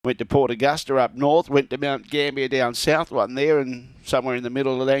Went to Port Augusta up north, went to Mount Gambier down south, one there, and somewhere in the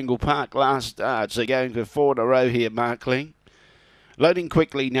middle at Angle Park last start. So going for 4 in a row here, Markling. Loading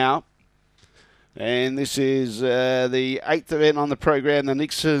quickly now. And this is the 8th event on the program, the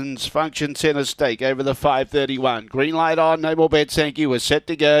Nixon's Function Centre Stake over the 5:31. Green light on, no more bets, thank you. We're set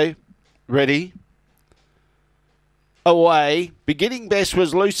to go. Ready. Away. Beginning best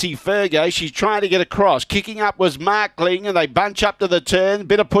was Lucy Fergo. She's trying to get across. Kicking up was Markling, and they bunch up to the turn.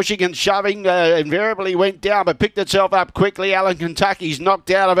 Bit of pushing and shoving. Invariably went down, but picked itself up quickly. Alan Kentucky's knocked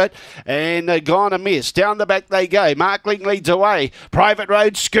out of it and gone amiss. Down the back they go. Markling leads away. Private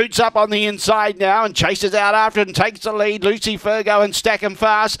Road scoots up on the inside now and chases out after it and takes the lead. Lucy Fergo and Stack 'em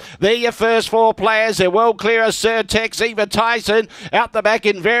Fast. They're your first 4 players. They're well clear of Sir Tex. Eva Tyson out the back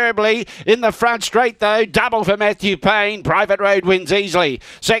invariably. In the front straight though. Double for Matthew Payne. Private Road wins easily.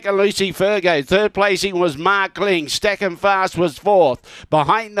 Second, Lucy Fergo. Third placing was Markling. Stack 'em Fast was 4th.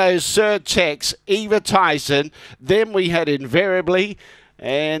 Behind those, Sir Tex, Eva Tyson. Then we had Invariably.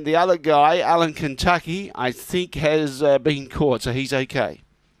 And the other guy, Alan Kentucky, I think has been caught, so he's okay.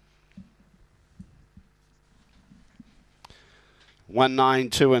 1, 9,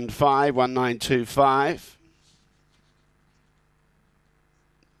 2 and 5. 1, 9, 2, 5.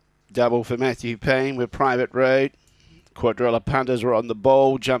 Double for Matthew Payne with Private Road. Quadrilla punters were on the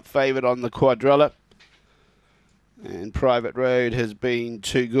bowl, jump favourite on the quadrilla. And Private Road has been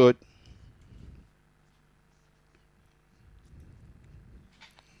too good.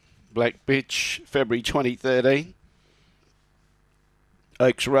 Black Bitch, February 2013.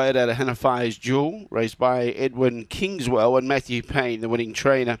 Oaks Road out of Hannafai's Jewel, raced by Edwin Kingswell and Matthew Payne, the winning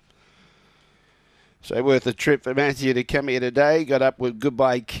trainer. So worth a trip for Matthew to come here today. Got up with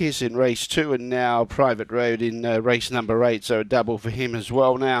Goodbye Kiss in race 2 and now Private Road in race number 8. So a double for him as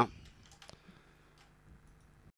well now.